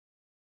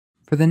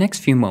For the next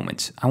few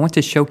moments, I want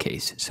to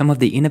showcase some of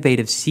the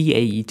innovative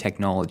CAE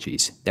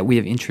technologies that we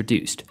have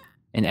introduced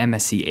in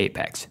MSC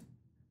Apex.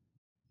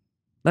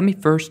 Let me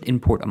first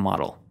import a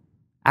model.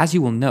 As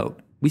you will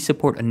note, we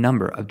support a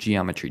number of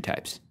geometry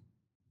types.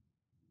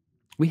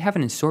 We have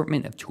an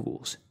assortment of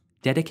tools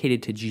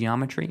dedicated to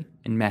geometry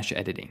and mesh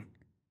editing.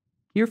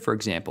 Here, for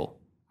example,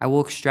 I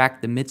will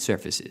extract the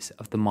mid-surfaces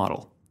of the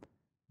model.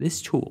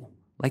 This tool,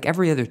 like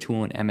every other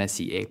tool in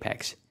MSC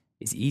Apex,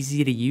 is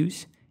easy to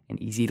use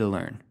and easy to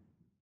learn.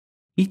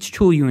 Each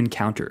tool you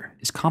encounter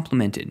is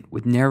complemented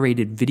with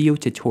narrated video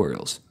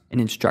tutorials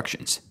and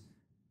instructions.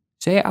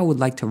 Say I would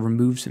like to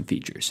remove some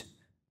features.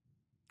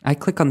 I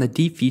click on the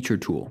Defeature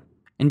tool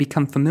and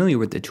become familiar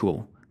with the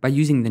tool by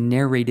using the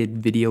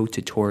narrated video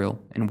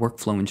tutorial and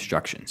workflow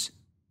instructions.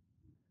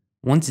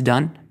 Once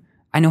done,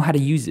 I know how to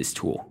use this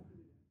tool.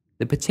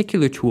 The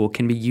particular tool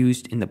can be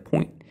used in the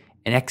point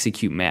and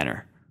execute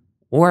manner,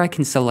 or I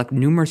can select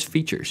numerous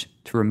features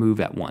to remove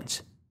at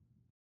once.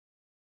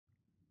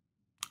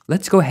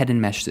 Let's go ahead and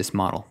mesh this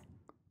model.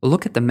 A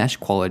look at the mesh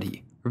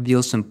quality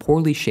reveals some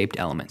poorly shaped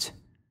elements.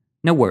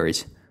 No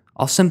worries,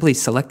 I'll simply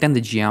select on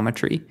the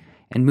geometry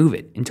and move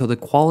it until the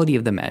quality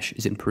of the mesh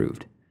is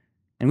improved.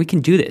 And we can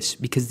do this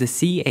because the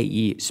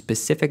CAE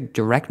specific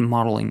direct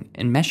modeling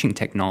and meshing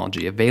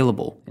technology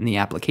available in the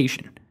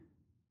application.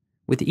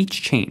 With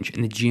each change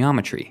in the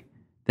geometry,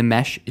 the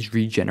mesh is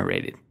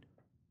regenerated.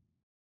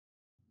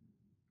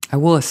 I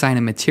will assign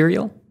a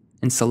material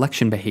and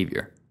selection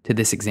behavior to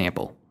this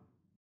example.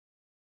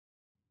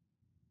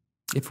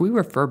 If we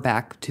refer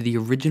back to the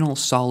original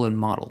solid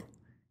model,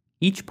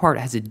 each part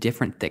has a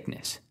different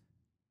thickness.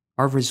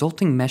 Our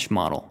resulting mesh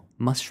model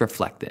must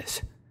reflect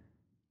this.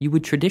 You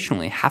would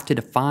traditionally have to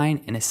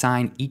define and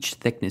assign each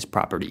thickness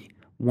property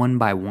one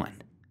by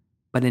one,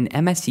 but in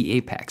MSC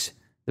Apex,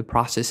 the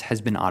process has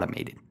been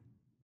automated.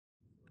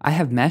 I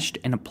have meshed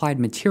and applied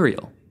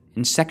material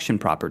and section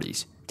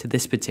properties to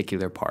this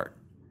particular part.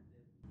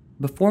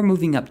 Before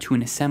moving up to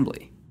an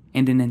assembly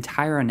and an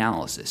entire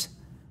analysis,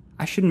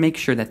 I should make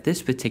sure that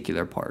this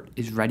particular part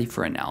is ready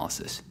for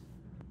analysis.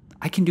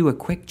 I can do a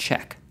quick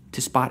check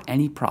to spot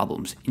any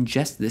problems in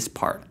just this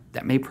part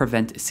that may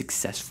prevent a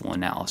successful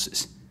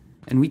analysis.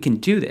 And we can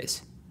do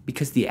this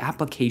because the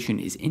application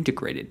is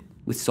integrated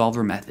with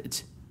solver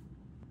methods.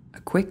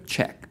 A quick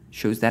check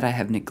shows that I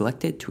have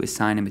neglected to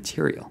assign a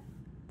material.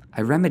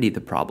 I remedy the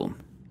problem,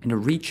 and a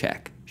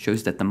recheck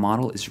shows that the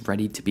model is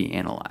ready to be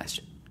analyzed.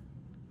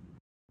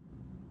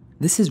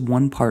 This is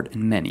one part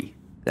in many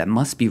that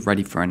must be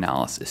ready for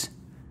analysis.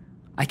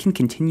 I can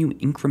continue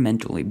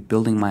incrementally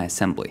building my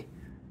assembly,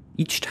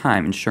 each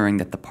time ensuring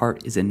that the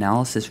part is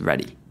analysis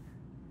ready.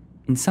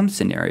 In some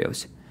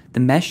scenarios, the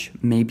mesh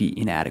may be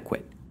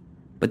inadequate,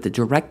 but the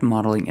direct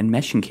modeling and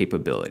meshing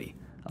capability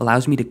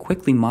allows me to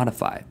quickly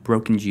modify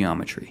broken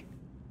geometry.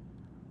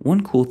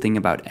 One cool thing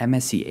about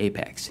MSC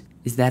Apex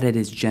is that it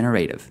is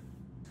generative.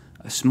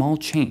 A small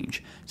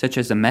change, such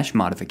as a mesh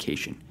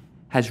modification,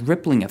 has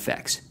rippling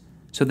effects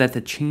so that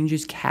the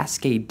changes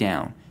cascade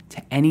down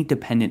to any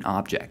dependent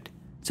object,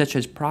 such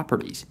as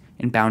properties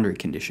and boundary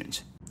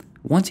conditions.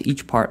 Once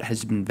each part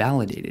has been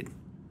validated,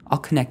 I'll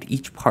connect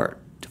each part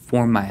to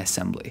form my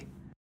assembly.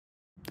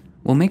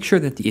 We'll make sure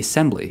that the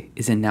assembly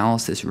is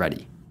analysis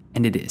ready,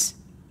 and it is.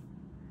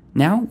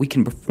 Now we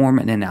can perform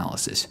an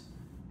analysis,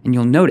 and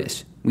you'll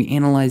notice we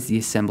analyzed the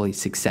assembly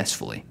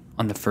successfully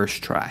on the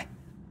first try.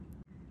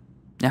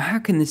 Now how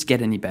can this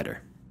get any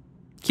better?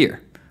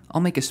 Here,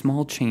 I'll make a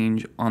small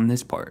change on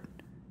this part.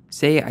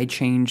 Say I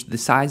change the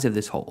size of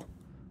this hole.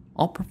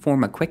 I'll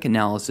perform a quick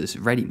analysis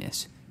of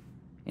readiness,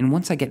 and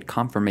once I get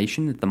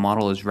confirmation that the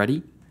model is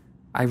ready,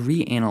 I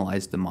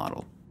reanalyze the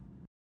model.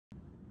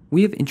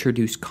 We have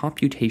introduced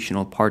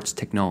computational parts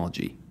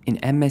technology in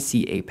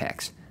MSC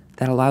Apex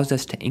that allows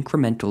us to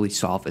incrementally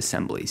solve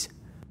assemblies.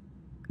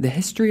 The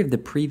history of the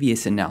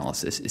previous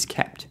analysis is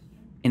kept,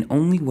 and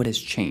only what has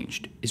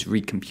changed is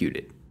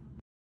recomputed.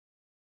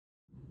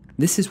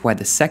 This is why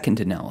the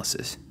second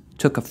analysis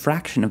took a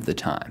fraction of the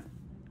time,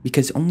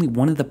 because only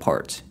one of the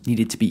parts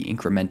needed to be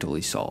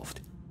incrementally solved.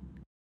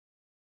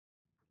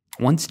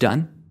 Once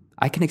done,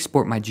 I can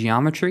export my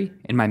geometry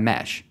and my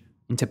mesh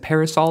into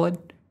Parasolid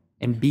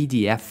and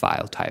BDF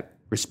file type,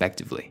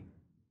 respectively.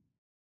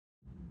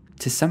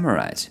 To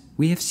summarize,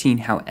 we have seen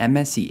how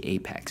MSC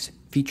Apex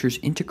features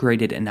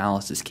integrated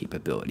analysis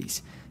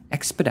capabilities,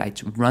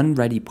 expedites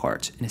run-ready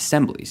parts and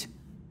assemblies,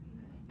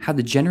 how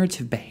the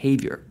generative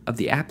behavior of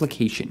the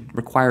application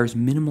requires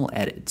minimal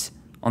edits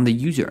on the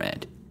user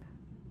end,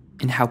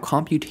 and how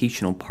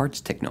computational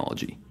parts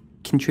technology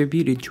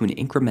contributed to an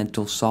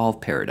incremental solve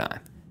paradigm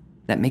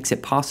that makes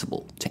it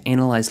possible to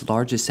analyze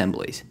large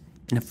assemblies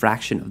in a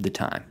fraction of the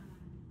time.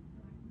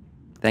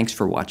 Thanks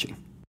for watching.